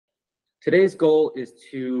today's goal is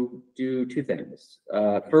to do two things.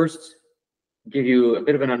 First, give you a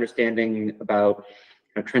bit of an understanding about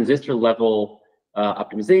transistor level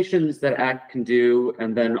optimizations that ACT can do,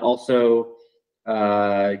 and then also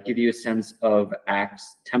give you a sense of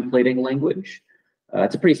ACT's templating language.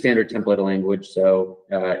 It's a pretty standard template language, so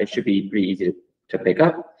it should be pretty easy to pick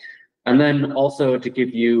up. And then also to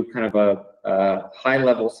give you kind of a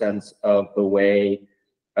high-level sense of the way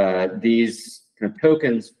these kind of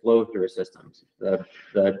tokens flow through a system.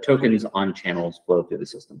 The tokens on channels flow through the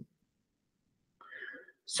system.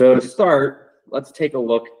 So to start, let's take a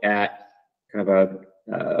look at kind of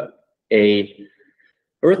a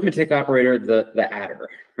arithmetic operator, the adder,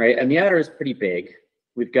 right? And the adder is pretty big.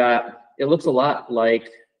 We've got, it looks a lot like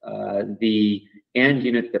the AND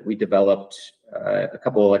unit that we developed a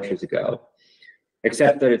couple of lectures ago,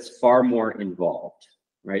 except that it's far more involved,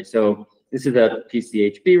 right? So this is a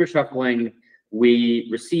PCHB reshuffling. We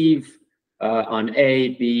receive on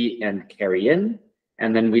A, B, and carry in,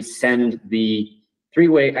 and then we send the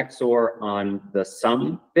three-way XOR on the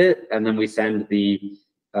sum bit, and then we send the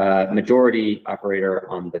majority operator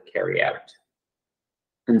on the carry out.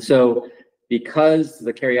 And so because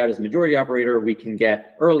the carry out is a majority operator, we can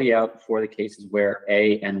get early out for the cases where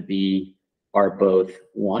A and B are both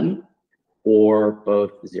 1 or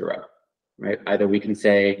both 0, right? Either we can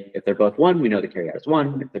say if they're both 1, we know the carry out is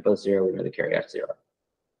 1. If they're both 0, we know the carry out is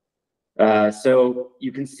 0. So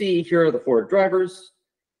you can see here are the forward drivers.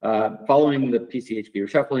 Following the PCHB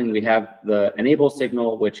reshuffling, we have the enable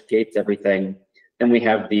signal, which gates everything. Then we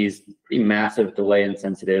have these pretty massive delay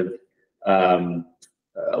insensitive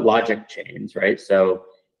logic chains, right? So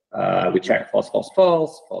we check false, false,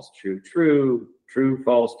 false, false, true, true, true,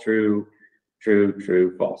 false, true, true,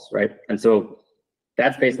 true, false, right? And so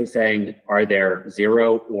that's basically saying, are there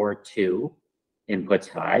 0 or 2 inputs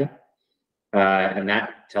high? And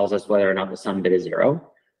that tells us whether or not the sum bit is 0.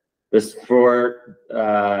 This for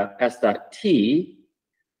S.T,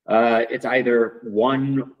 it's either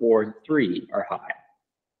 1 or 3 are high.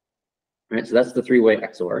 Right, so that's the three-way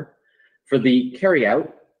XOR. For the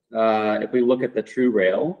carryout, if we look at the true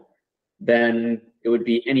rail, then it would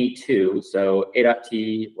be any 2. So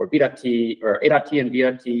A.T or B.T, or A.T and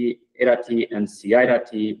B.T, A.T and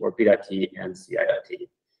Ci.T, or B.T and Ci.T.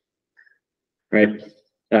 Right,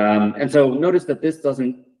 and so notice that this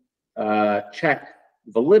doesn't check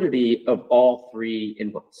validity of all 3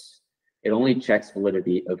 inputs. It only checks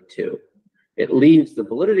validity of 2. It leaves the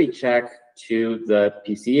validity check to the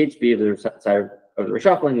PCHB of the side of the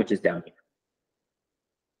reshuffling, which is down here.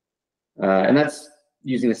 And that's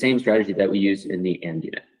using the same strategy that we use in the AND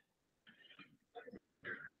unit.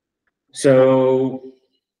 So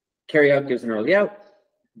carry out gives an early out.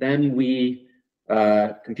 Then we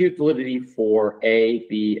compute validity for A,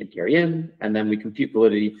 B, and carry in, and then we compute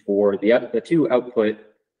validity for the 2 output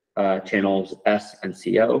channels S and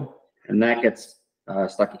CO, and that gets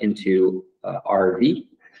stuck into RV.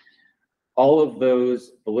 All of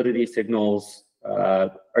those validity signals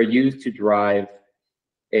are used to drive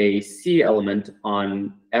a C element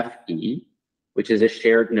on FE, which is a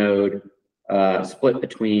shared node split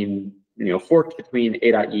between, forked between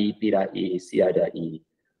A.E, B.E, Ci.E,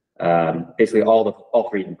 basically all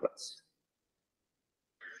 3 inputs.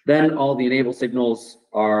 Then all the enable signals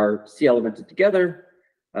are C elemented together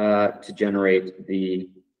to generate the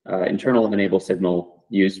internal enable signal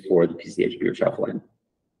used for the PCHB reshuffling.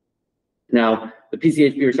 Now, the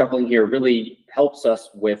PCHB reshuffling here really helps us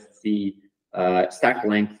with the stack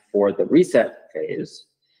length for the reset phase,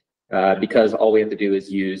 because all we have to do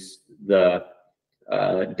is use the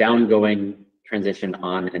downgoing transition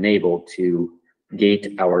on enable to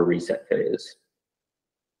gate our reset phase.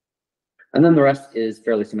 And then the rest is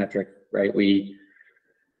fairly symmetric, right? We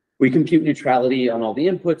compute neutrality on all the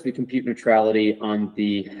inputs, we compute neutrality on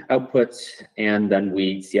the outputs, and then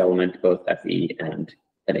we C element both FE and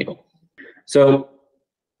enable. So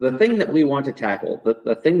the thing that we want to tackle,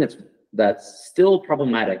 the thing that's still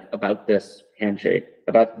problematic about this handshake,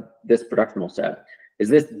 about this production set, is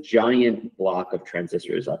this giant block of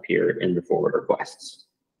transistors up here in the forward requests.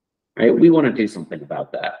 Right? We want to do something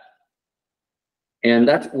about that. And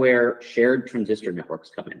that's where shared transistor networks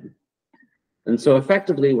come in. And so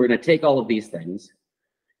effectively, we're going to take all of these things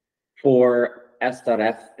for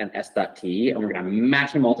S.F and S.T, and we're going to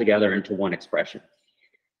mash them all together into one expression.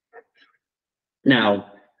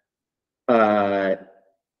 Now,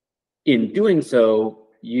 in doing so,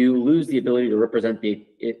 you lose the ability to represent the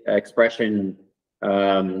expression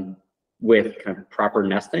with kind of proper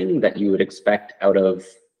nesting that you would expect out of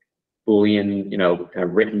Boolean, kind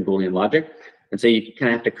of written Boolean logic. And so you kind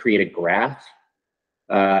of have to create a graph.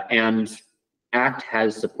 And ACT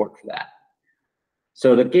has support for that.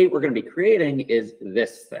 So the gate we're going to be creating is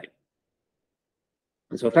this thing.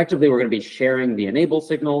 And so effectively, we're going to be sharing the enable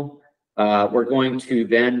signal. We're going to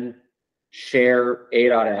then share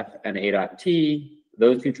A.F and A.T,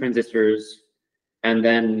 those two transistors, and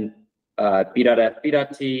then B.F,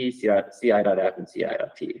 B.T, Ci.F, and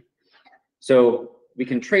Ci.T. So we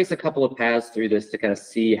can trace a couple of paths through this to kind of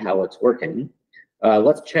see how it's working.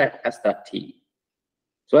 Let's check S.T.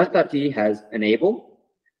 So S.T has enable,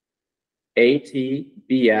 AT,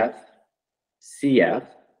 BF, CF,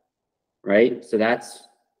 right? So that's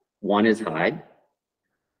one is high.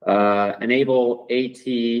 Enable AT,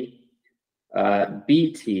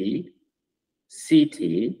 BT,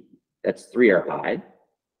 CT, that's three are high.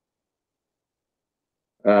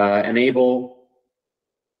 Enable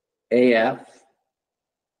AF,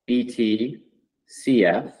 BT,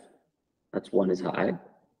 CF, that's one is high,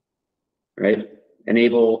 right?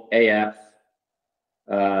 Enable AF,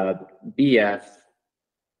 BF,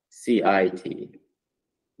 CIT,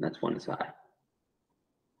 that's one is high.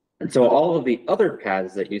 And so all of the other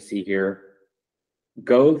paths that you see here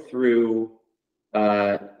go through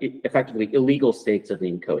effectively illegal states of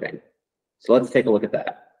the encoding. So let's take a look at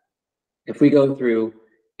that. If we go through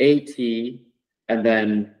AT and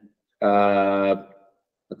then,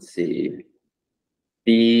 let's see,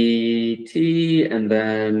 BT and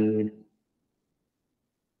then,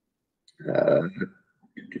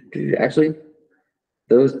 actually,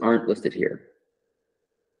 those aren't listed here.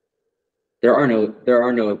 There are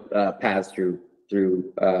no paths through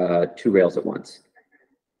two rails at once,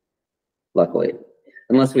 luckily,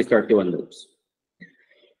 unless we start doing loops.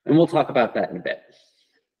 And we'll talk about that in a bit.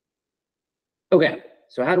 Okay,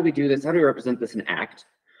 so how do we do this? How do we represent this in ACT?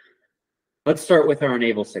 Let's start with our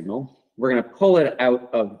enable signal. We're going to pull it out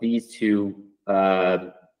of these two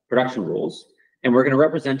production rules, and we're going to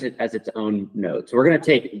represent it as its own node. So we're going to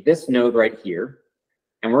take this node right here,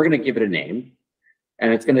 and we're going to give it a name.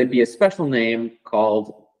 And it's going to be a special name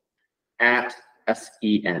called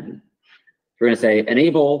 @SEN. We're going to say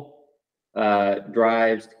enable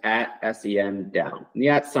drives @SEN down. And the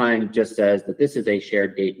 @ sign just says that this is a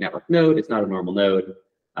shared gate network node. It's not a normal node.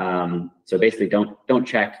 So basically, don't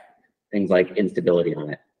check things like instability on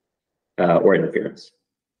it or interference.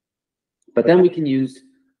 But then we can use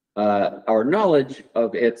our knowledge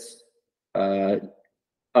of its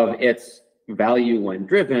value when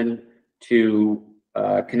driven to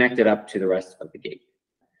connect it up to the rest of the gate.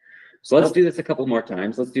 So let's do this a couple more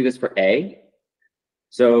times. Let's do this for A.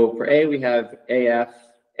 So for A, we have AF,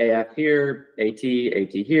 AF here, AT,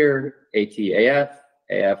 AT here, AT, AF,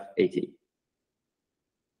 AF, AT.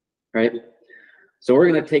 Right? So we're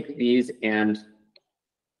going to take these and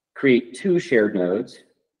create two shared nodes,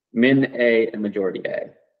 min A and majority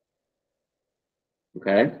A.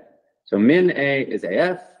 Okay? So min A is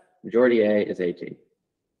AF, majority A is AT.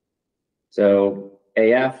 So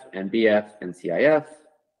AF and BF and CIF,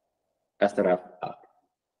 S.F up.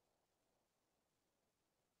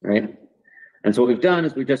 Right? And so what we've done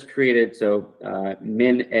is we've just created, so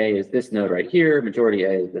min A is this node right here, majority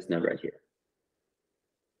A is this node right here.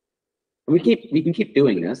 And we can keep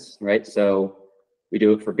doing this, right? So we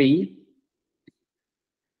do it for B.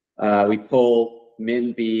 We pull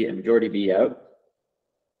min B and majority B out,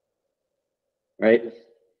 right?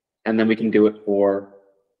 And then we can do it for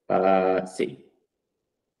C.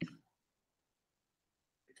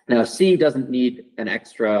 Now, C doesn't need an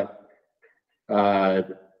extra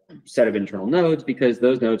set of internal nodes because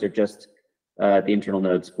those nodes are just the internal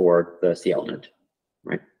nodes for the C element,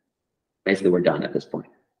 right? Basically, we're done at this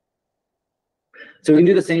point. So we can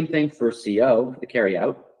do the same thing for CO, the carry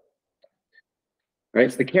out,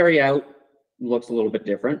 right? So the carry out looks a little bit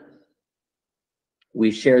different.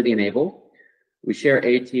 We share the enable, we share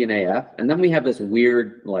AT and AF, and then we have this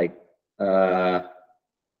weird like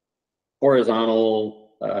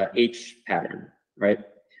horizontal H pattern, right?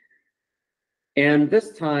 And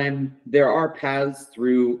this time there are paths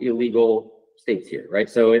through illegal states here, right?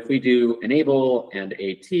 So if we do enable and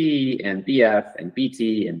AT and BF and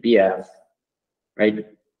BT and BF, right?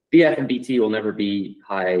 BF and BT will never be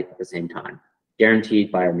high at the same time,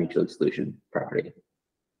 guaranteed by our mutual exclusion property.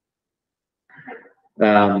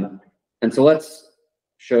 And so let's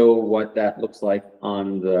show what that looks like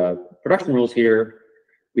on the production rules here.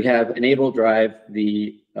 We have enable drive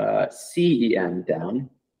the CEN down.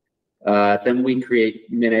 Then we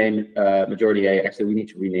create min A, majority A. Actually, we need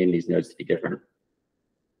to rename these nodes to be different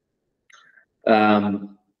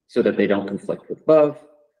so that they don't conflict with above.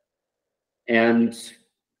 And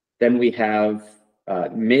then we have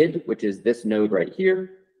mid, which is this node right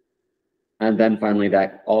here. And then finally,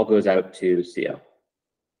 that all goes out to CO.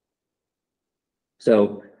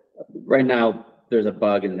 So right now, there's a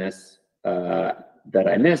bug in this that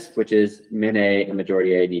I missed, which is min A and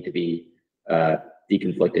majority A need to be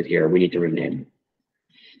deconflicted here. We need to rename.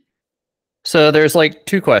 So there's like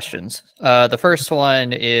two questions. The first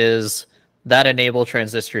one is that enable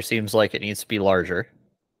transistor seems like it needs to be larger.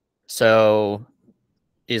 So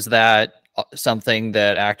is that something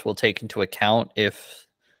that ACT will take into account if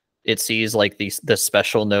it sees like the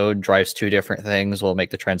special node drives two different things, will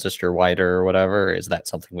make the transistor wider or whatever? Is that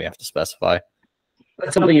something we have to specify?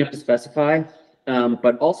 That's something you have to specify,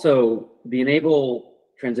 but also the enable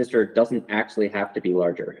transistor doesn't actually have to be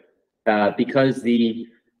larger because the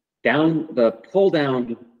pull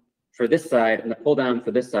down for this side and the pull down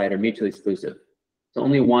for this side are mutually exclusive. So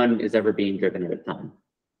only one is ever being driven at a time.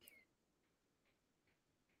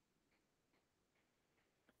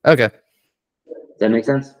 Okay. Does that make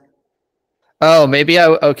sense? Oh, maybe I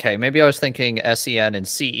was thinking SEN and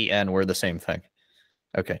CEN were the same thing.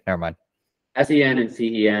 Okay, never mind. SEN and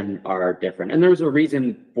CEN are different, and there's a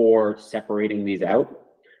reason for separating these out,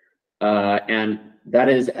 and that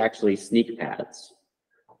is actually sneak paths.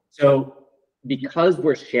 So because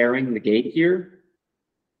we're sharing the gate here,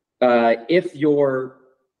 if your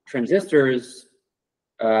transistors,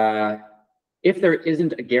 if there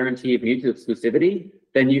isn't a guarantee of mutual exclusivity,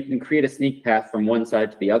 then you can create a sneak path from one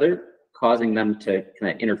side to the other, causing them to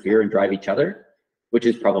kind of interfere and drive each other, which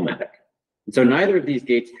is problematic. And so neither of these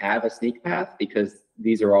gates have a sneak path because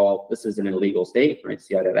these are all, this is an illegal state, right?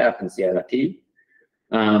 CI.F and CI.T.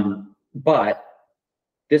 But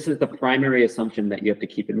this is the primary assumption that you have to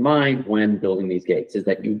keep in mind when building these gates, is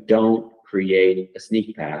that you don't create a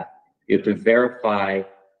sneak path. You have to verify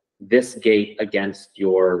this gate against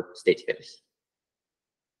your state space.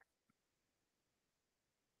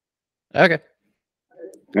 Okay.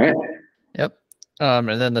 All right. Yep.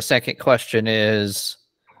 And then the second question is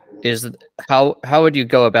how would you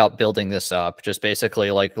go about building this up? Just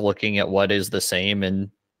basically like looking at what is the same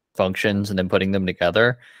in functions and then putting them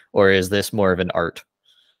together, or is this more of an art?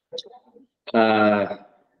 I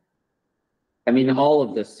mean, all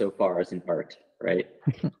of this so far is an art, right?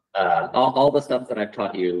 All the stuff that I've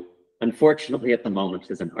taught you, unfortunately, at the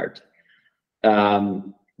moment, is an art.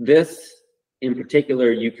 This, in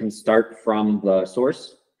particular, you can start from the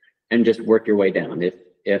source and just work your way down.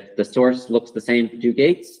 If the source looks the same for two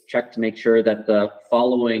gates, check to make sure that the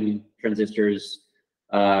following transistors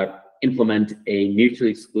implement a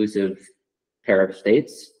mutually exclusive pair of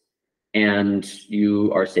states, and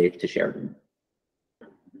you are safe to share them.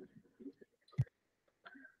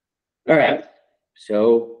 All right,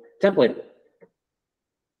 so templating.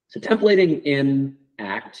 So templating in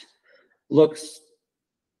ACT looks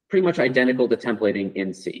pretty much identical to templating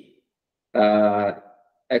in C,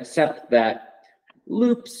 except that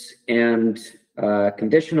loops and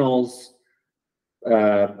conditionals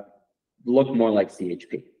look more like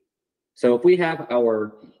CHP. So if we have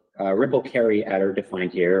our ripple carry adder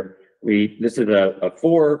defined here, this is a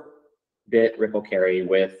 4-bit ripple carry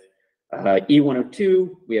with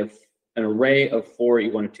E102. We have an array of 4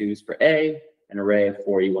 E102s for A, an array of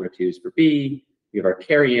 4 E102s for B. We have our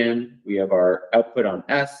carry in, we have our output on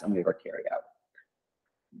S, and we have our carry out.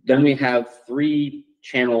 Then we have 3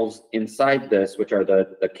 channels inside this, which are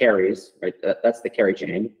the carries, right? That's the carry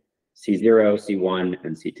chain, C0, C1,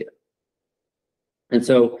 and C2. And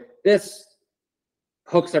so this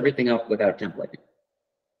hooks everything up without templating,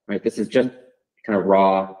 right? This is just kind of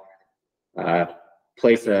raw,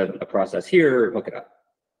 place a process here, hook it up.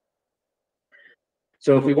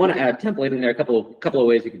 So if we want to add templating, there are a couple of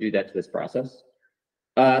ways we can do that to this process.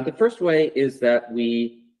 The first way is that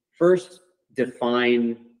we first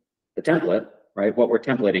define the template, right? What we're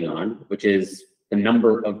templating on, which is the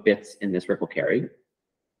number of bits in this ripple carry.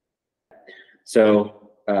 So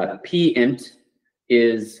pint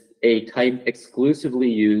is a type exclusively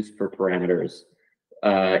used for parameters.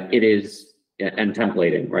 It is, and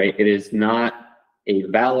templating, right? It is not a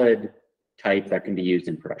valid type that can be used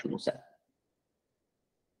in production set.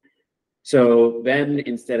 So then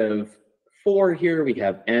instead of 4 here, we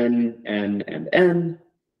have n, n, and n.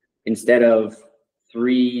 Instead of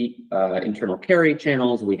 3 internal carry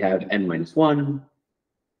channels, we have n minus 1,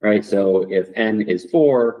 right? So if n is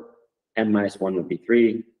 4, n minus 1 would be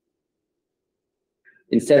 3.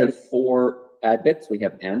 Instead of 4 add bits, we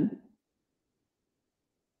have n.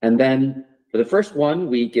 And then for the first one,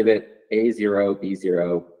 we give it A0,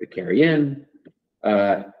 B0, the carry in,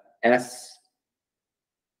 S,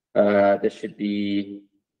 this should be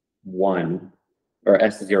 1, or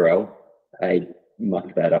S0. I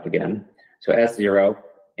mucked that up again. So S0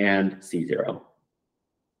 and C0.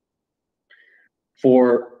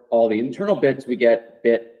 For all the internal bits, we get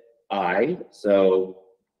bit I, so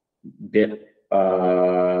bit,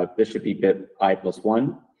 this should be bit I plus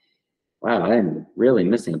 1. Wow, I'm really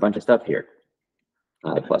missing a bunch of stuff here.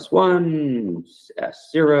 I plus 1,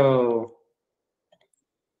 S0.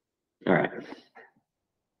 All right.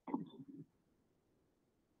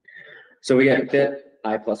 So we get bit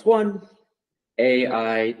I plus 1,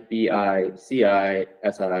 AI, BI, CI,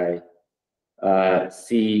 SI,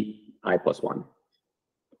 C I plus 1.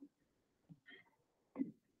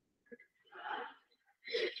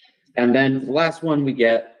 And then the last one, we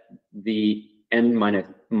get the n minus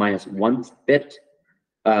 1th bit.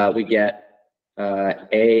 We get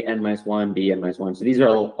A n minus 1, B n minus 1. So these are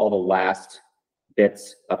all the last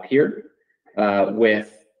bits up here,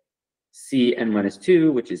 with C n minus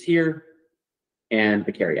 2, which is here, and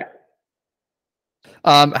the carry out.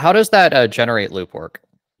 How does that generate loop work?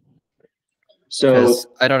 So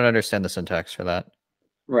I don't understand the syntax for that.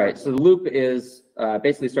 Right. So the loop is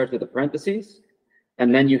basically starts with a parentheses,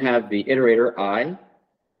 and then you have the iterator I,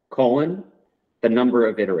 colon, the number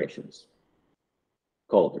of iterations,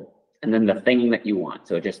 colon, and then the thing that you want.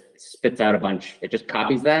 So it just spits out a bunch. It just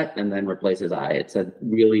copies that and then replaces I. It's a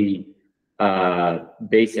really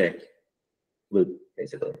basic loop,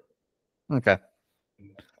 basically. Okay.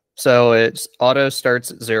 So it's auto starts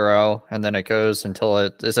at 0, and then it goes until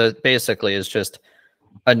it is basically is just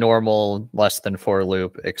a normal less than 4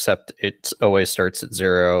 loop, except it always starts at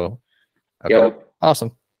 0. Okay. Yep.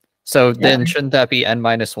 Awesome. So then shouldn't that be n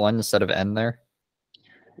minus 1 instead of n there?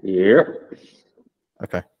 Yep.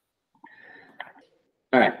 Okay.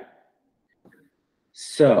 All right.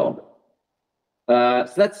 So,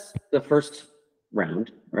 so that's the first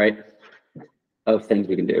round, right, of things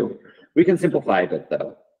we can do. We can simplify a bit,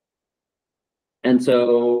 though. And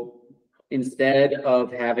so instead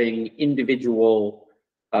of having individual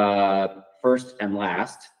first and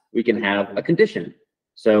last, we can have a condition.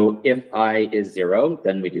 So if I is 0,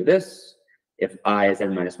 then we do this. If I is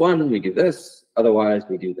n minus 1, we do this. Otherwise,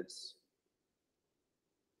 we do this.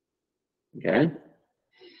 Okay.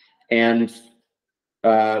 And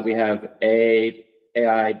we have A,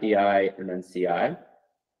 AI, BI, and then CI,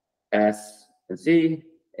 S and C,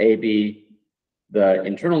 A, B, the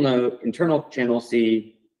internal channel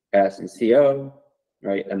C, S, and CO,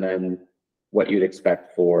 right? And then what you'd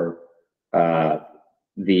expect for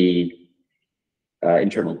the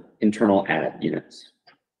internal add units.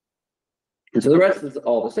 And so the rest is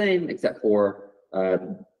all the same, except for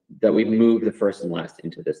that we move the first and last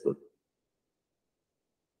into this loop.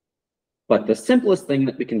 But the simplest thing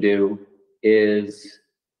that we can do is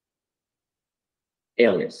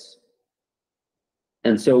alias.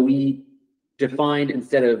 And so we defined,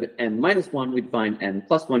 instead of n minus 1, we define n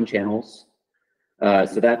plus 1 channels.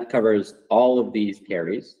 So that covers all of these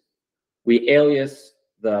carries. We alias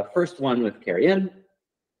the first one with carry in.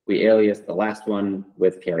 We alias the last one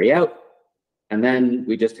with carry out. And then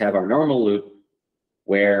we just have our normal loop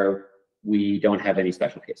where we don't have any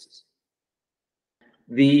special cases.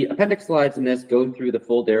 The appendix slides in this go through the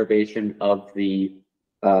full derivation of the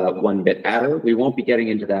 1-bit adder. We won't be getting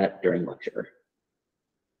into that during lecture.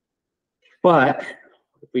 But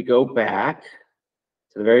if we go back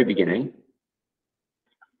to the very beginning,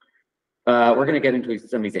 we're going to get into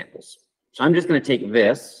some examples. So I'm just going to take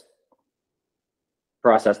this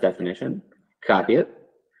process definition, copy it,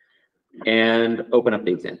 and open up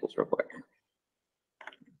the examples real quick.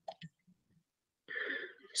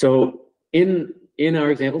 So in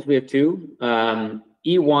our examples, we have two.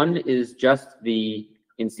 E1 is just the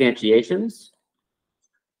instantiations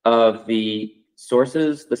of the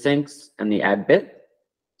sources, the sinks, and the add bit.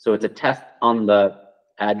 So it's a test on the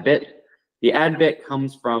add bit. The add bit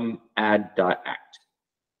comes from add.act.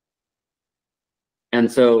 And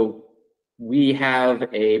so we have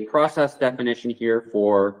a process definition here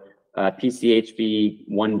for PCHV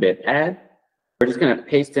 1-bit add. We're just going to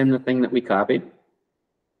paste in the thing that we copied.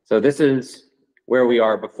 So this is where we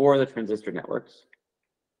are before the transistor networks.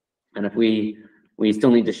 And if we still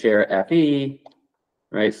need to share FE,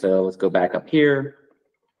 right? So let's go back up here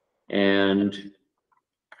and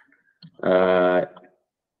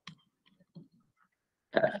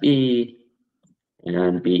FE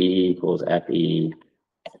and B equals FE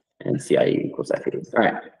and CIE equals FE. All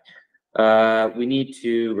right. We need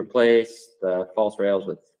to replace the false rails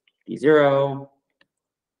with B0.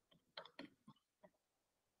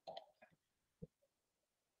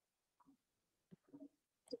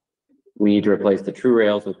 We need to replace the true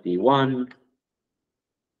rails with B1.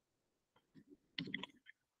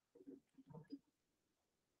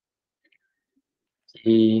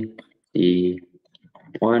 D1.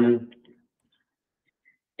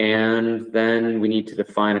 And then we need to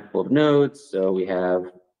define a couple of nodes. So we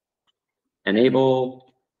have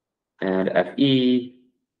enable and FE.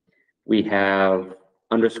 We have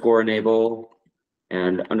underscore enable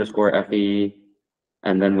and underscore FE.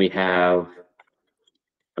 And then we have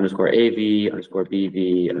underscore AV, underscore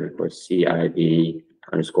BV, underscore CIV,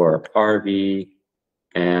 underscore RV.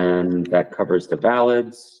 And that covers the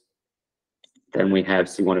valids. Then we have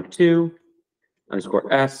C1 of 2,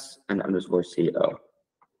 underscore S, and underscore CO.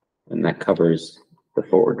 And that covers the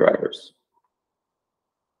forward drivers.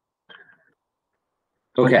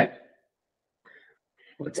 Okay.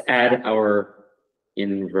 Let's add our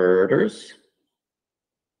inverters.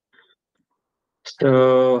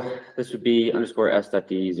 So this would be underscore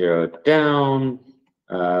S.D 0 down,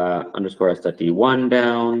 underscore S.D 1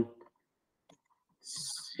 down.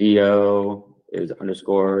 CO is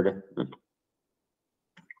underscored. All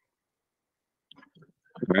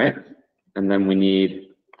right. And then we need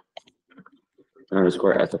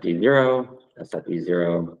underscore S.D 0, S.D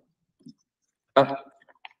 0 up.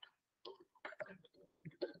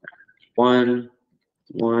 1,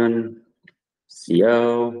 1,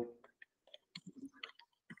 CO,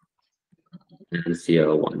 and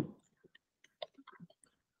CO1.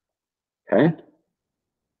 Okay.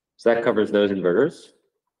 So that covers those inverters.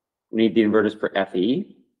 We need the inverters for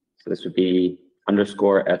FE. So this would be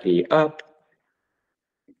underscore FE up,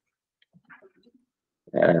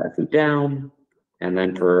 FE down, and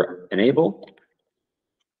then for enable.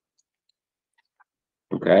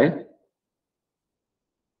 Okay.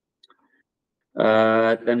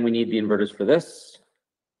 Then we need the inverters for this.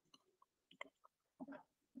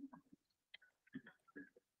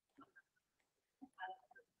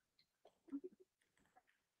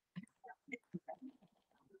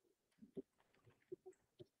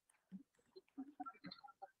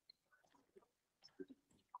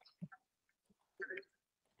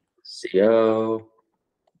 CO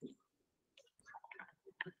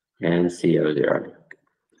and CO0.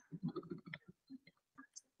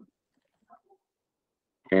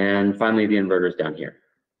 And finally, the inverters down here.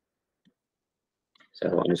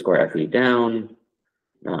 So underscore FE down,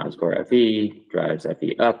 underscore FE drives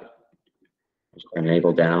FE up, underscore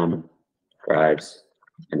enable down drives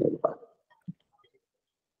enable up.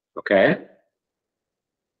 Okay.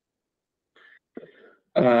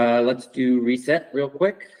 Let's do reset real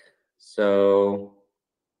quick. So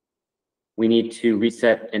we need to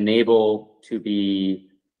reset enable to be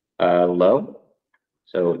low.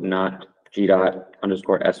 So not G dot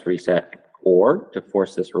underscore S reset or to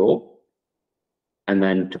force this rule. And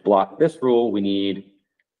then to block this rule, we need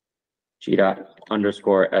G dot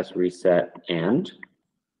underscore S reset and.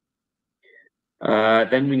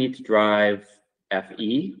 Then we need to drive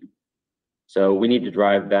FE. So we need to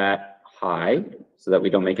drive that high so that we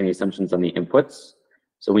don't make any assumptions on the inputs.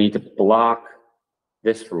 So we need to block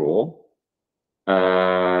this rule,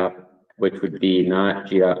 which would be not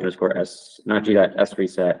G dot underscore S, not G dot S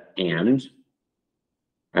reset and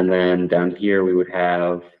then down here we would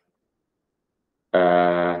have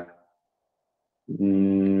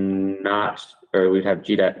we'd have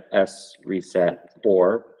G dot S reset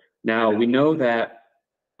or. Now we know that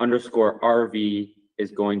underscore RV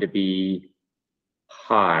is going to be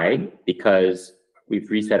high because we've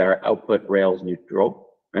reset our output rails neutral,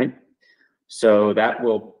 right? So that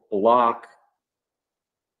will block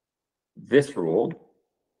this rule,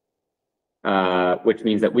 which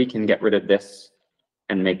means that we can get rid of this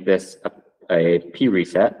and make this a P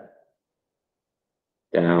reset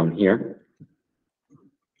down here.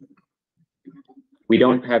 We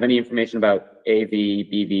don't have any information about AV,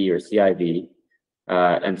 BV, or CIV,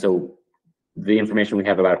 and so the information we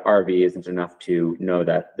have about RV isn't enough to know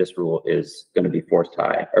that this rule is going to be forced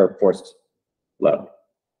high or forced low.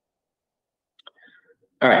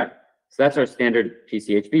 All right, so that's our standard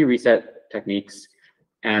PCHV reset techniques.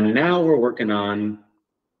 And now we're working on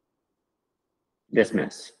this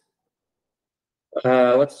mess.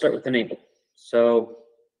 Let's start with enable. So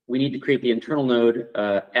we need to create the internal node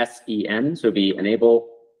SEN, so it'd be enable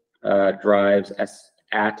drives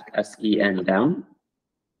at SEN down.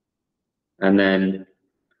 And then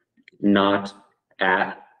not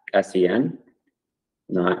at SEN,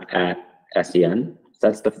 not at SEN. So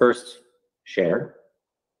that's the first share.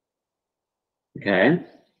 Okay.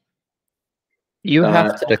 You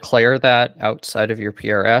have to declare that outside of your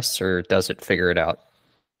PRS, or does it figure it out?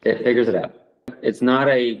 It figures it out. It's not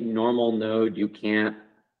a normal node. You can't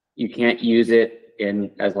use it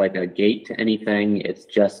as like a gate to anything. It's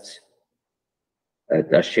just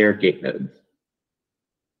a shared gate node.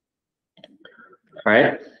 All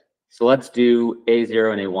right, so let's do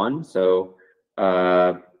A0 and A1. So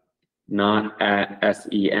not at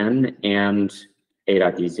SEN and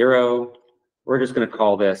A.D0. We're just going to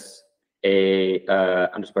call this a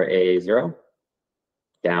underscore A0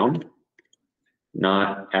 down,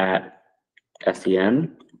 not at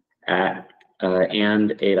SEN at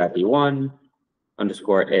and A.B1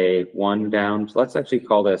 underscore A1 down. So let's actually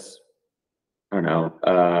call this, I don't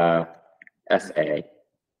know, SA,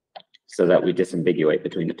 so that we disambiguate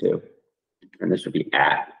between the two. And this would be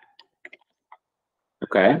at.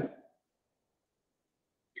 Okay.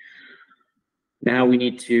 Now we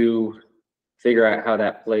need to figure out how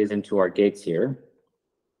that plays into our gates here.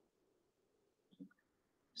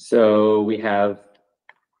 So we have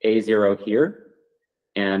A0 here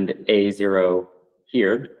and A0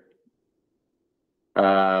 here.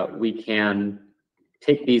 We can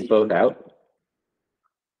take these both out,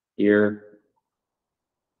 here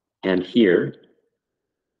and here.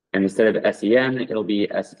 And instead of SEN, it'll be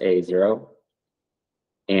SA0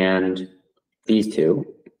 and these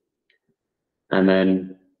two. And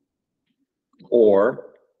then,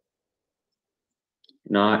 or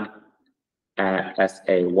not at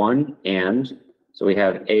SA1 and, so we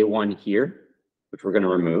have A1 here, which we're going to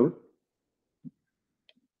remove.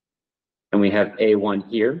 And we have A1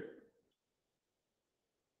 here,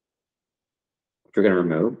 which we're going to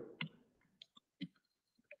remove.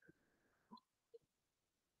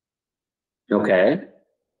 Okay.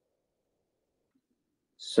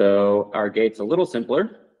 So our gate's a little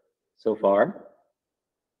simpler so far.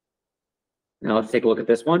 Now let's take a look at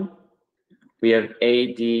this one. We have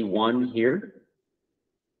AD1 here,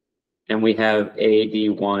 and we have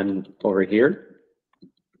AD1 over here.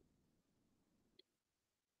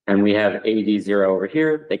 And we have AD0 over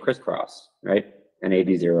here. They crisscross, right? And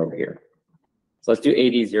AD0 over here. So let's do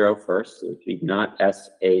AD0 first, so it would be not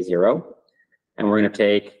SA0. And we're going to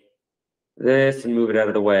take this and move it out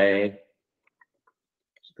of the way.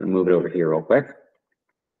 Just going to move it over here real quick.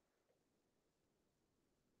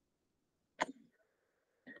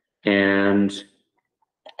 And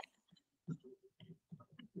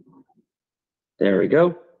there we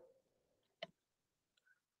go.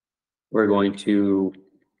 We're going to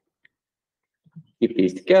keep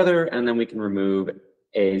these together, and then we can remove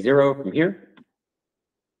A0 from here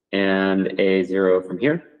and A0 from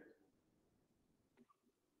here.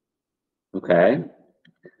 Okay.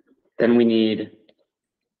 Then we need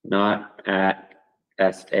not at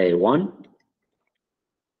SA1.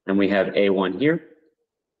 And we have A1 here,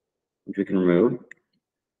 which we can remove,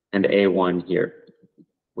 and A1 here,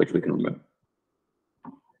 which we can remove.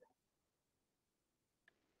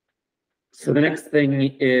 So the next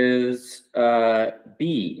thing is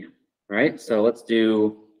B, right? So let's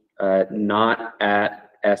do not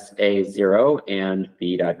at SA0 and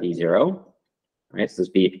B.D0. Right, so this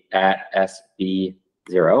be at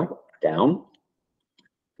SB0 down,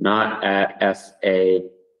 not at SA.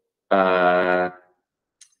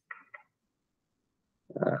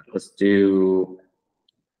 Let's do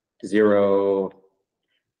 0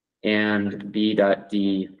 and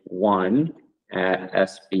B.D1 at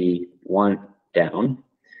SB1 down.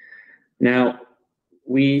 Now,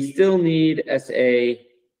 we still need SA1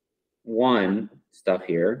 stuff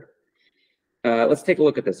here. Let's take a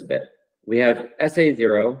look at this a bit. We have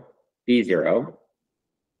SA0, B0,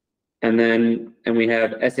 and we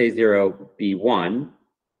have SA0, B1.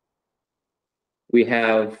 We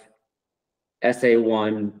have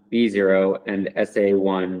SA1, B0, and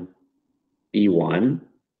SA1, B1.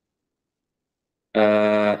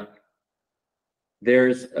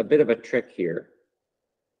 There's a bit of a trick here.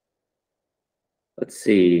 Let's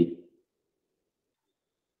see.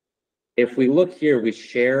 If we look here, we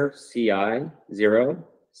share CI0,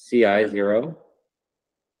 CI0,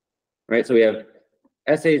 right? So we have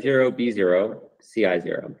SA0, B0,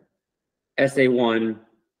 CI0, SA1,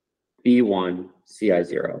 B1,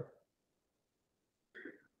 CI0.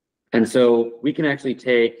 And so we can actually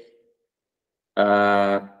take,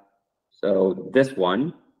 so this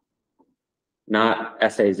one, not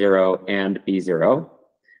SA0 and B0,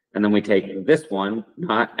 and then we take this one,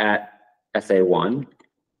 not at SA1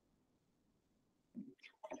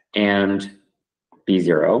 and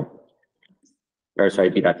B0, or sorry,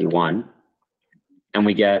 B.D1, and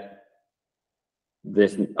we get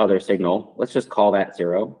this other signal. Let's just call that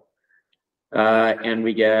 0. And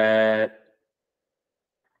we get,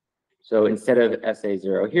 so instead of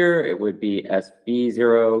SA0 here, it would be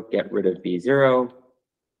SB0, get rid of B0.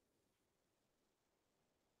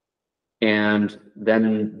 And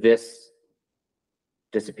then this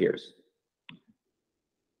disappears.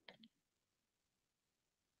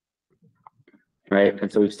 Right,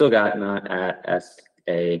 and so we've still got not at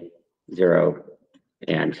SA0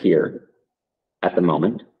 and here at the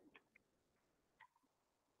moment.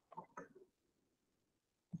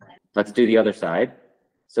 Let's do the other side.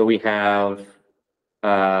 So we have,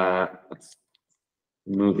 let's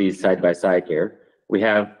move these side by side here. We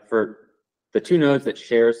have for the two nodes that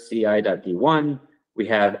share ci.d1, we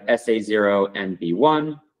have SA0 and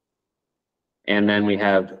B1. And then we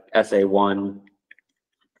have SA1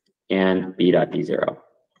 and B.D0.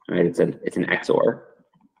 Right? It's an XOR.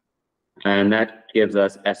 And that gives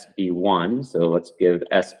us SB1. So let's give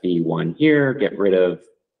SB1 here, get rid of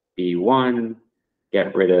B1,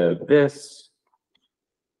 get rid of this.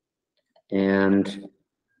 And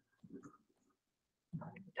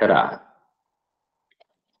ta-da.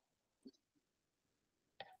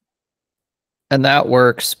 And that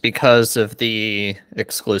works because of the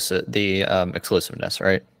exclusiveness,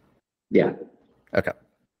 right? Yeah. Okay.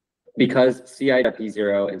 Because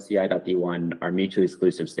ci.d0 and ci.d1 are mutually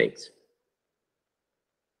exclusive states.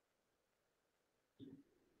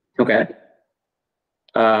 Okay.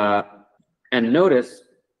 And notice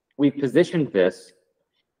we positioned this.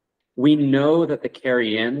 We know that the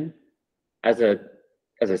carry in as a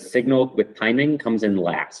signal with timing comes in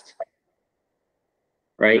last.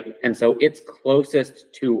 Right? And so it's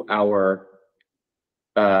closest to our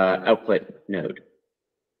output node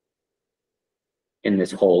in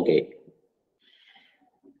this whole gate.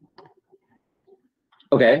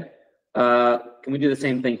 Okay. Can we do the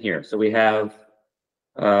same thing here? So we have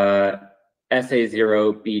SA0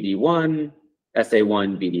 BD1,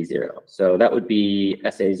 SA1 BD0. So that would be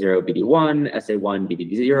SA0 BD1, SA1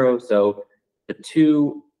 BD0. So the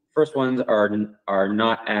two first ones are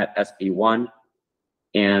not at SB1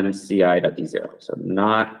 and ci.d0. So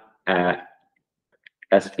not at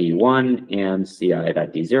SB1 and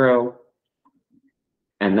ci.d0.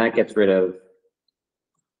 And that gets rid of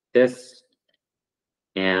this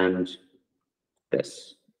and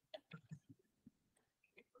this.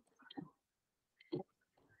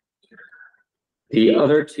 The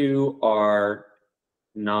other two are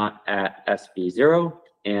not at SB0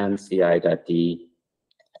 and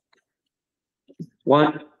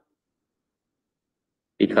ci.d1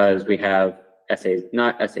 because we have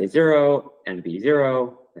not SA0 and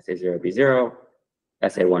B0, SA0, B0,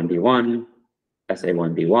 SA1, B1,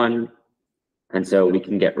 SA1, B1. And so we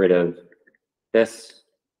can get rid of this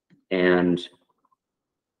and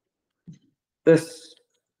this.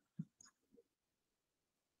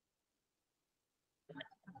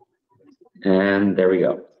 And there we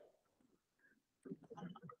go.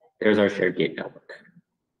 There's our shared gate network.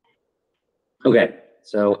 Okay,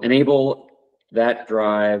 so enable that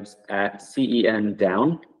drives at CEN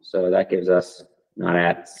down. So that gives us not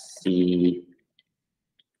at C,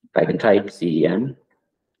 if I can type CEN,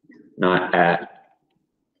 not at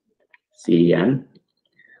CEN.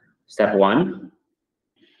 Step one.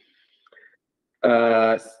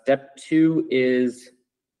 Step two is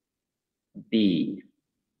B,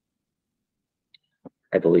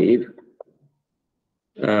 I believe.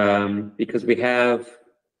 Because we have,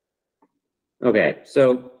 okay,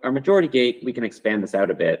 so our majority gate, we can expand this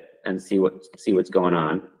out a bit and see what's going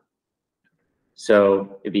on.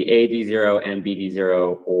 So it'd be AD0 and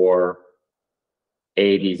BD0 or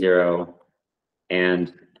AD0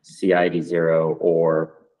 and CID0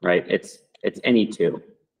 or, right? It's any two.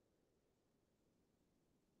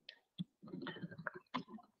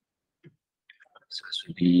 So this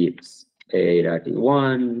would be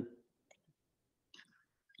A.D1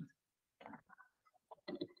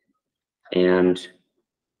 and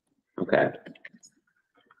okay.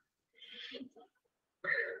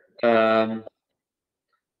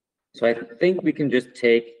 So I think we can just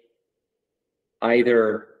take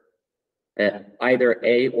either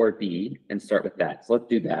A or B and start with that. So let's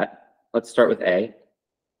do that. Let's start with A.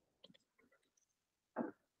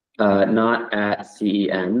 Not at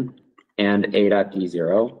CEN and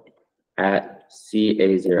A.D0 at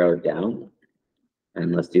CA0 down.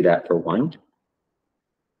 And let's do that for 1.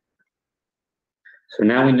 So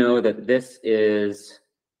now we know that this is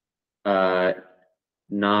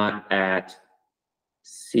not at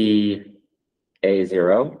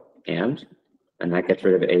CA0 and that gets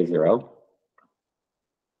rid of A0.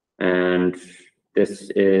 And this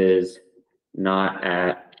is not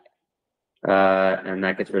at, and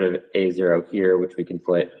that gets rid of A0 here, which we can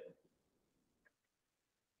put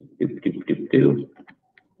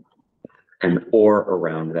an OR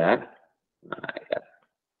around that.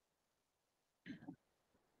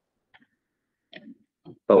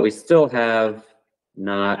 But we still have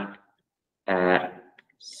not at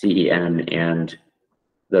CEN and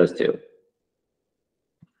those two.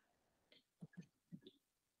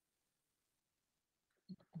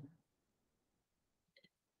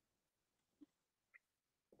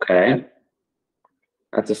 Okay,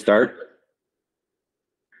 that's a start.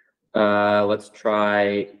 Let's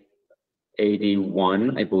try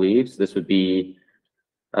AD1, I believe. So this would be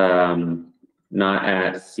not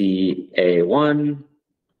at CA1.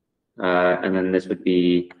 And then this would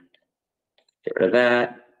be, get rid of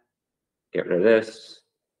that, get rid of this.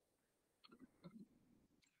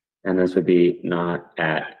 And this would be not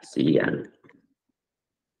at CN.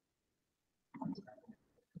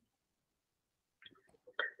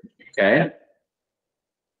 Okay.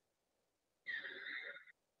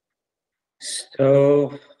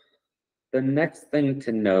 So the next thing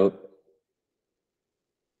to note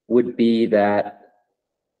would be that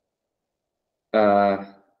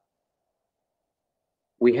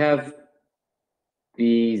we have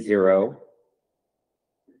B0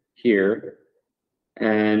 here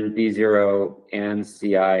and B0 and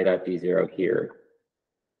CI.B0 here.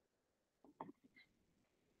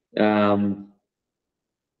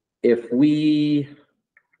 If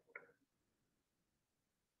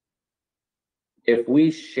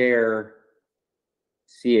we share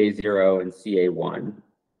CA0 and CA1,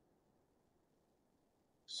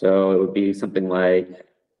 so it would be something like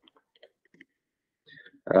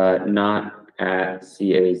not at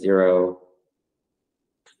CA0,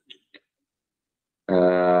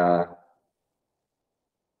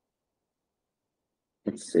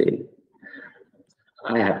 let's see,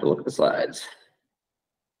 I have to look at the slides.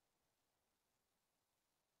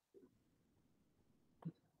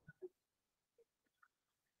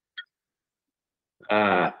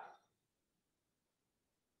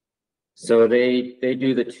 So they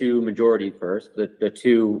do the two majority first, the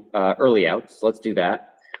two early outs. Let's do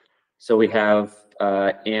that. So we have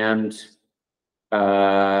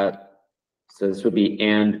so this would be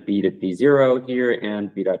and B.B0 here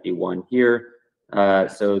and B.B1 here.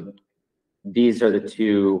 So these are the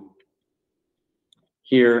two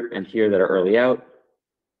here and here that are early out.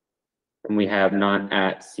 And we have not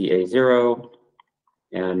at CA0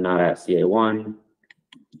 and not at CA1.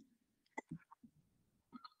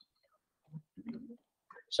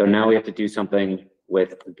 So now we have to do something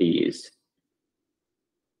with these.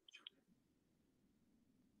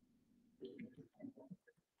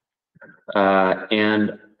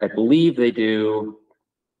 And I believe they do.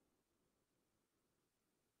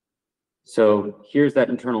 So here's that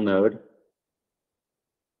internal node.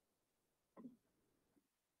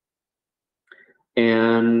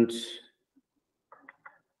 And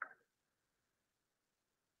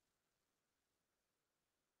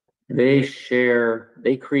they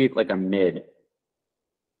create like a mid.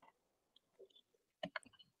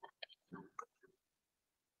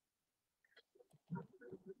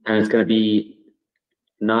 And it's going to be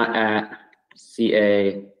not at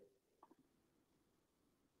CA0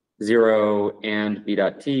 and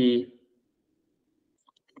B.T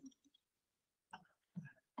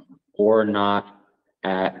or not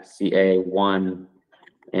at CA1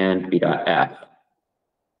 and B.F.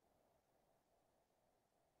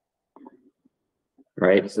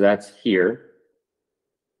 Right, so that's here,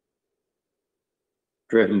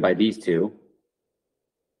 driven by these two.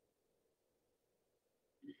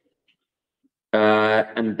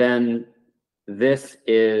 And then this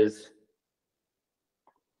is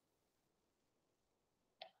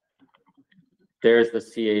there's the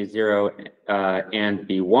CA0 and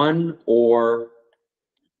B1 or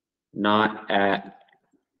not at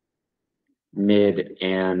mid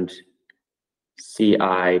and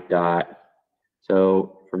CI dot.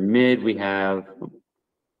 So for mid, we have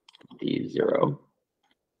D0.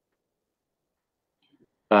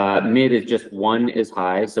 Mid is just 1 is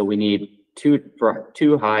high, so we need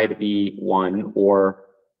 2 high to be 1 or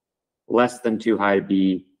less than 2 high to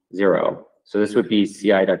be 0. So this would be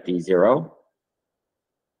CI.D0.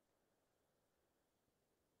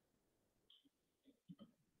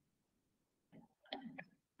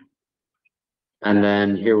 And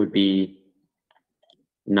then here would be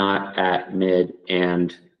not at mid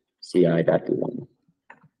and CI.D1.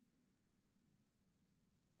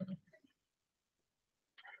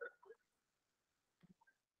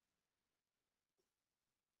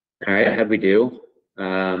 All right, how'd we do?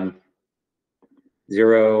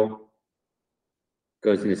 0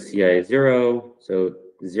 goes into CI0, so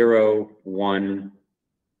 0, 1,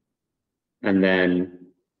 and then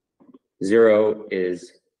 0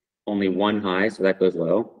 is only 1 high, so that goes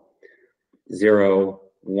low. 0,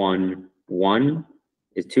 1, 1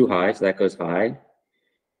 is 2 high, so that goes high.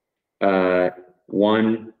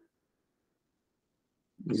 1,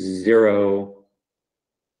 0,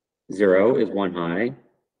 0 is 1 high.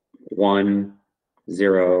 1,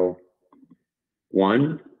 0,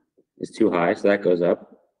 1 is 2 high, so that goes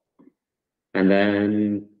up. And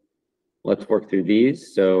then let's work through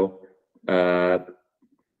these. So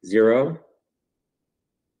 0,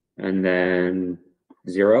 and then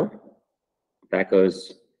 0. That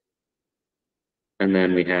goes, and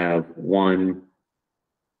then we have 1,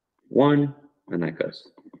 1, and that goes.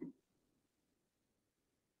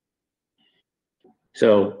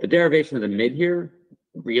 So the derivation of the mid here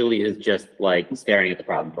really is just like staring at the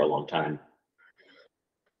problem for a long time.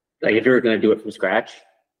 Like if you're going to do it from scratch,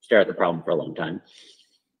 stare at the problem for a long time.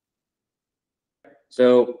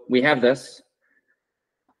 So we have this.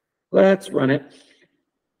 Let's run it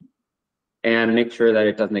and make sure that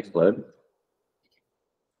it doesn't explode.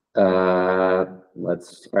 All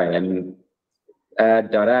right, I'm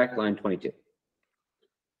add.act line 22.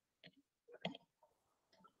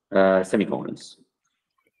 Semicolons.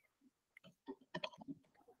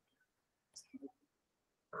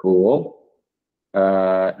 Cool.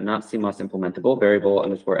 Not CMOS implementable, variable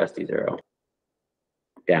underscore SD0.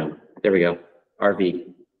 Down. There we go.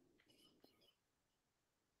 RV.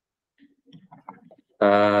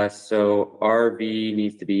 So RV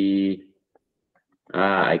needs to be,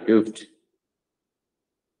 I goofed.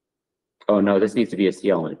 Oh no, this needs to be a C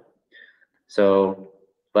element. So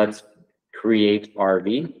let's create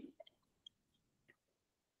RV,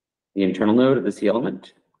 the internal node of the C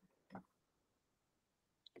element.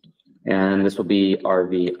 And this will be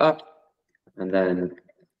RV up, and then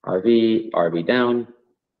RV down.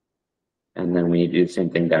 And then we need to do the same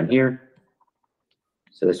thing down here.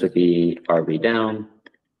 So this would be RV down,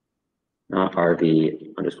 not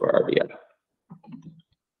RV underscore RV up.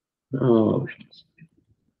 Oh, shit.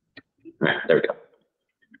 All right, there we go.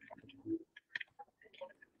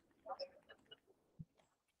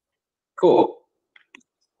 Cool.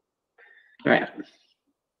 All right,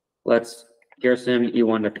 let's gearsim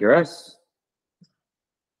e1.prs,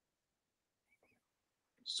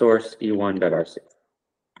 source e1.rc,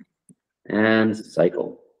 and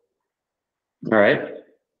cycle. All right,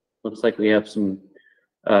 looks like we have some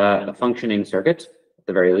a functioning circuit at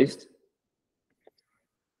the very least.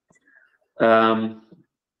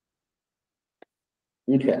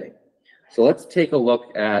 Okay, so let's take a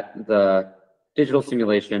look at the digital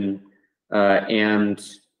simulation and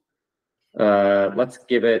let's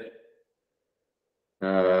give it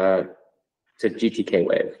to GTK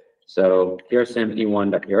wave. So gearsim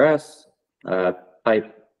e1.prs,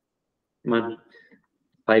 pipe, come on,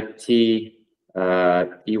 pipe t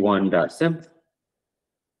e1.simp,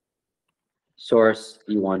 source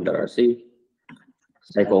e1.rc,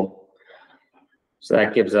 cycle. So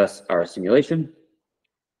that gives us our simulation.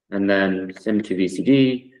 And then sim to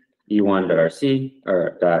VCD, e1.rc,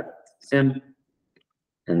 or .sim,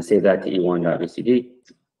 and save that to e1.vcd.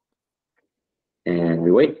 And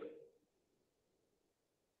we wait.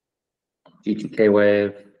 GTK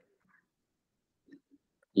wave,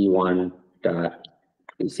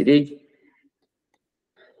 e1.vcd.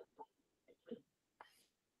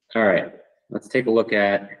 All right, let's take a look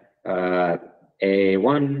at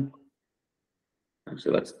A1.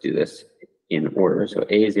 Actually, let's do this in order. So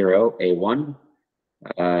A0, A1,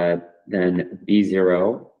 then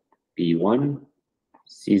B0, B1,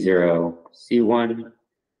 C0, C1,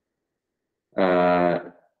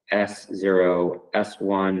 S0,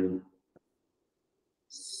 S1,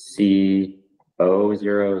 C00,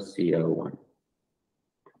 C01.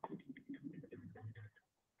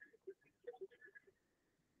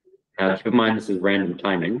 Now, keep in mind, this is random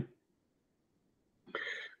timing.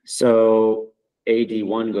 So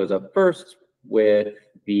AD1 goes up first with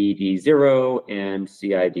BD0 and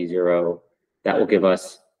CID0. That will give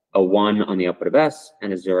us a 1 on the output of S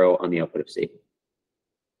and a 0 on the output of C.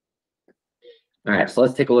 All right, so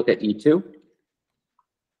let's take a look at E2.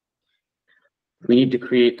 We need to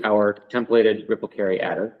create our templated ripple carry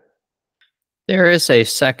adder. There is a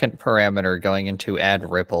second parameter going into add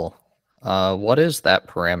ripple. What is that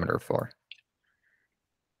parameter for?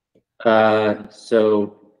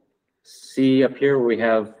 So see up here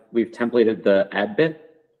where we've templated the add bit,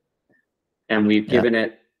 and we've given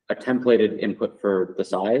it a templated input for the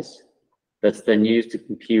size that's then used to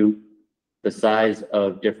compute the size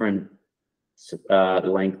of different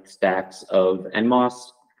length stacks of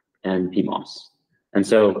NMOS and PMOS. And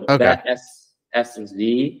so that S and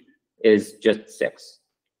Z is just 6.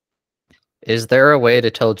 Is there a way to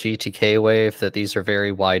tell GTK wave that these are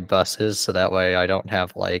very wide buses, so that way I don't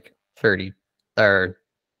have like 30 or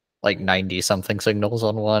like 90 something signals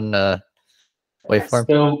on one waveform?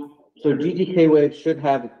 So GTK wave should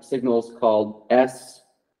have signals called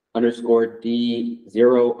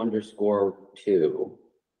S_D0_2,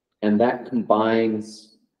 and that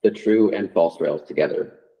combines the true and false rails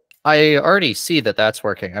together. I already see that that's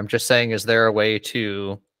working. I'm just saying, is there a way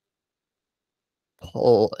to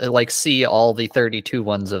pull, like, see all the 32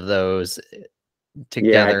 ones of those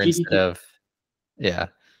together instead of, yeah.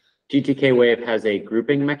 GTK Wave has a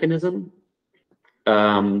grouping mechanism,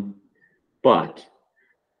 but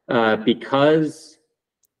because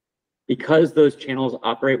those channels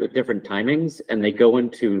operate with different timings and they go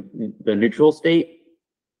into the neutral state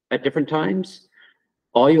at different times,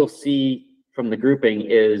 all you'll see from the grouping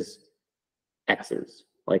is X's.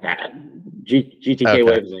 Like GTK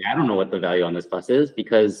Wave is like, I don't know what the value on this bus is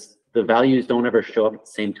because the values don't ever show up at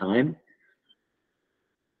the same time.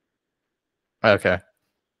 Okay.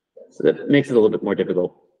 So that makes it a little bit more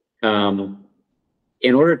difficult. In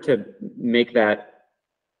order to make that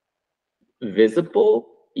visible,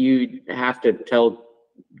 you have to tell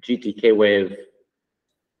GTK Wave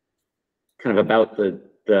kind of about the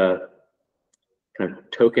kind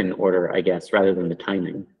of token order, I guess, rather than the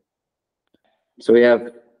timing. So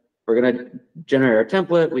we're going to generate our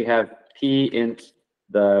template. We have p int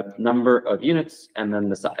the number of units and then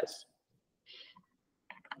the size.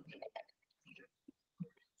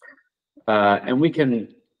 And we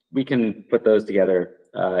can put those together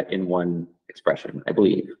in one expression, I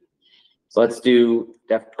believe. So let's do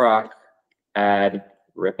def proc add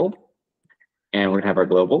ripple, and we're gonna have our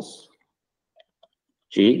globals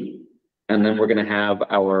G, and then we're gonna have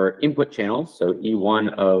our input channels. So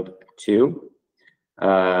E1 of 2.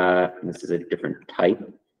 This is a different type.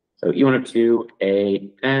 So E1 of 2, A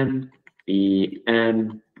N, B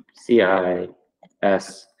N, C I,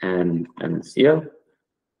 S N, and C O.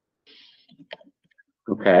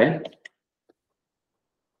 Okay.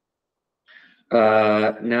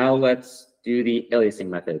 Now let's do the aliasing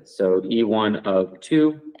method. So E1 of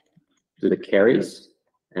 2, do the carries,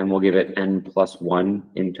 and we'll give it n+1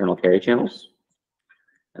 internal carry channels.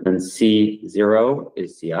 And then C0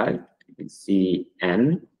 is CI, and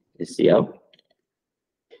Cn is CO.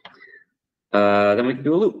 Then we can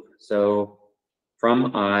do a loop. So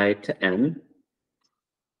from I to N,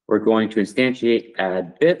 we're going to instantiate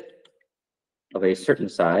add bit of a certain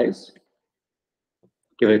size,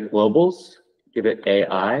 give it globals, give it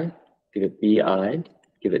AI, give it BI,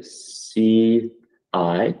 give it CI,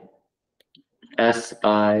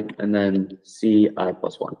 SI, and then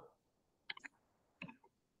CI+1.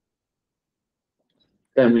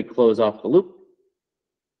 Then we close off the loop.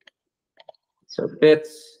 So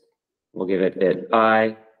bits, we'll give it bit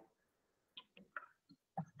I,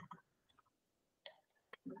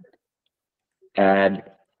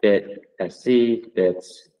 add bit SC,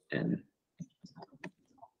 bits, and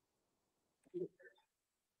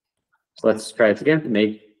so let's try this again.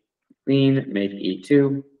 Make clean, make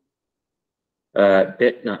E2.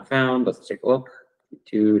 Bit not found. Let's take a look.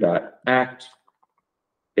 E2.act.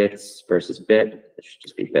 Bits versus bit. It should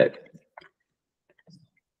just be bit.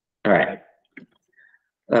 All right.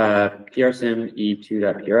 PRSim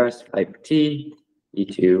E2.PRS pipe T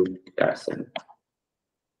E2.sim.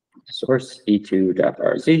 Source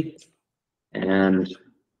E2.RZ. And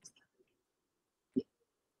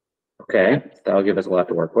okay, that'll give us a lot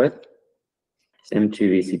to work with.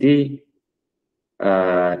 Sim2VCD,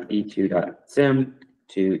 E2.sim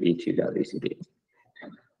to E2.VCD.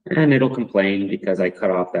 And it'll complain because I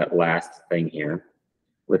cut off that last thing here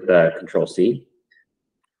with the Control C,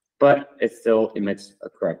 but it still emits a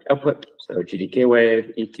correct output. So GTK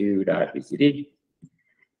wave E2.VCD.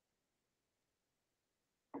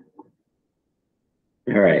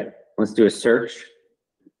 All right, let's do a search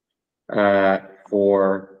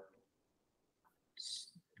for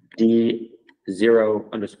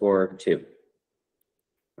D0_2.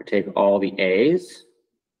 We'll take all the A's.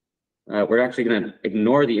 We're actually going to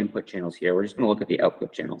ignore the input channels here. We're just going to look at the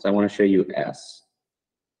output channels. I want to show you S.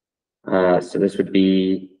 So this would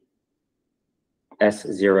be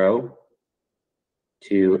S0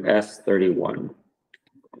 to S31.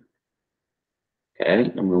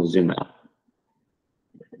 Okay, and we'll zoom out.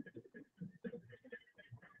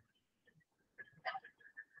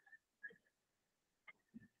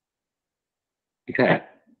 Okay.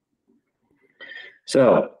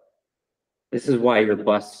 So this is why your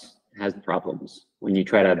bus has problems when you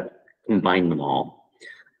try to combine them all.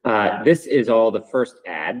 This is all the first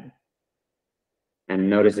add. And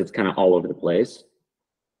notice it's kind of all over the place.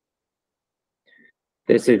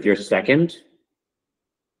 This is your second.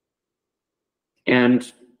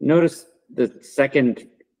 And notice the second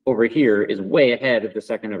over here is way ahead of the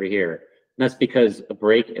second over here. And that's because a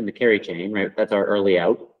break in the carry chain, right? That's our early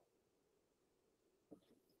out.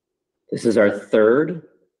 This is our third,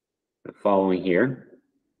 following here.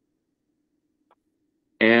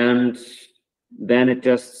 And then it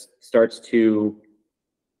just starts to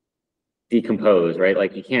decompose, right?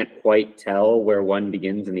 Like you can't quite tell where one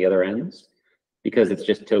begins and the other ends. because it's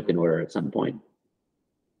just token order at some point.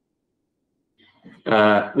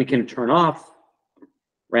 We can turn off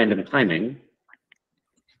random timing.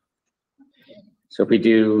 So if we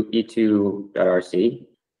do e2.rc,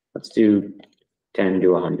 let's do 10 to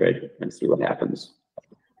 100 and see what happens.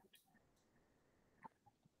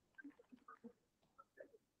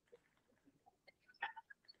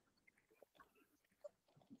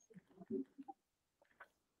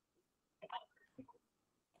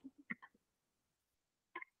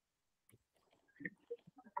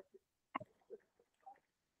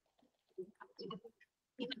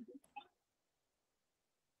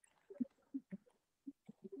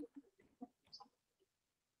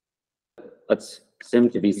 Let's sim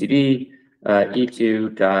to BCD,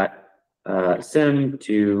 e2 dot sim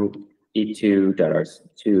to e2 dot r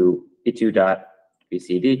to e2 dot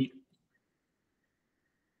BCD.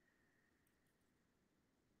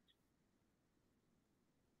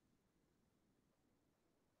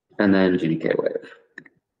 And then GDK wave.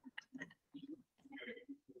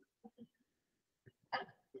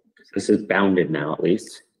 This is bounded now, at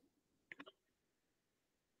least.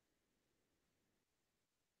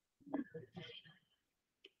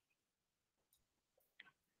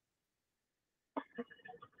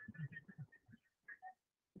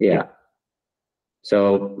 Yeah.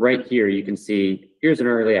 So right here, you can see, here's an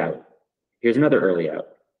early out. Here's another early out.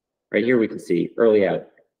 Right here, we can see early out,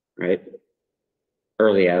 right?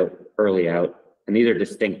 Early out, and these are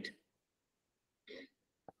distinct.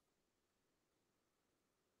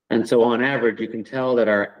 And so on average, you can tell that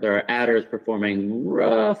our adder is performing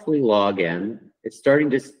roughly log n. It's starting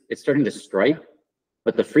to stripe,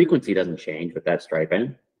 but the frequency doesn't change with that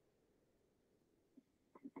striping.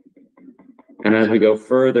 And as we go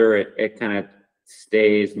further, it kind of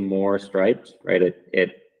stays more striped, right?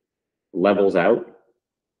 It levels out.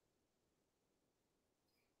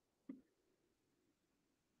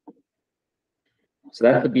 So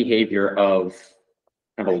that's the behavior of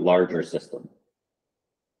kind of a larger system.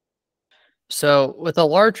 So with a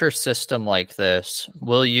larger system like this,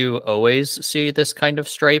 will you always see this kind of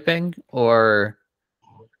striping, or?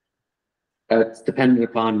 It's dependent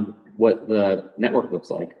upon what the network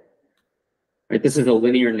looks like. Right, this is a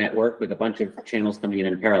linear network with a bunch of channels coming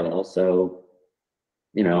in parallel. So,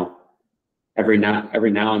 you know, every now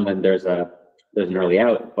and then there's an early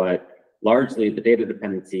out, but largely the data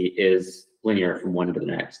dependency is linear from one to the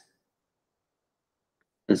next.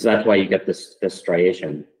 And so that's why you get this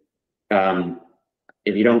striation.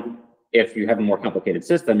 If you have a more complicated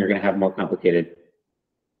system, you're going to have more complicated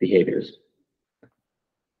behaviors.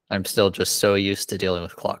 I'm still just so used to dealing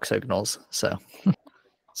with clock signals, so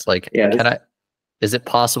it's like, yeah, is it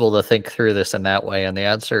possible to think through this in that way? And the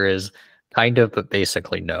answer is kind of, but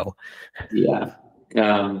basically no. Yeah.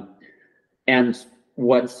 And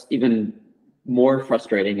what's even more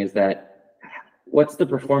frustrating is that what's the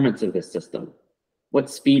performance of this system? What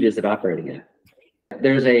speed is it operating at?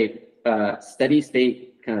 There's a steady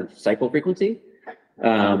state kind of cycle frequency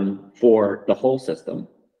for the whole system.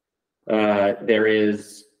 There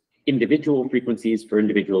is individual frequencies for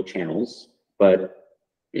individual channels, but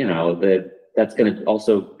you know, that's going to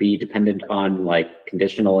also be dependent on like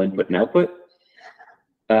conditional input and output.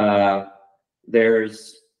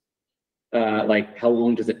 There's like how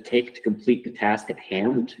long does it take to complete the task at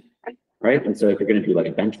hand, right? And so if you're going to do like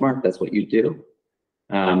a benchmark, that's what you do.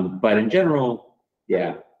 But in general,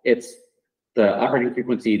 yeah, it's the operating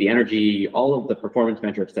frequency, the energy, all of the performance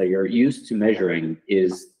metrics that you're used to measuring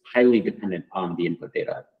is highly dependent on the input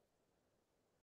data.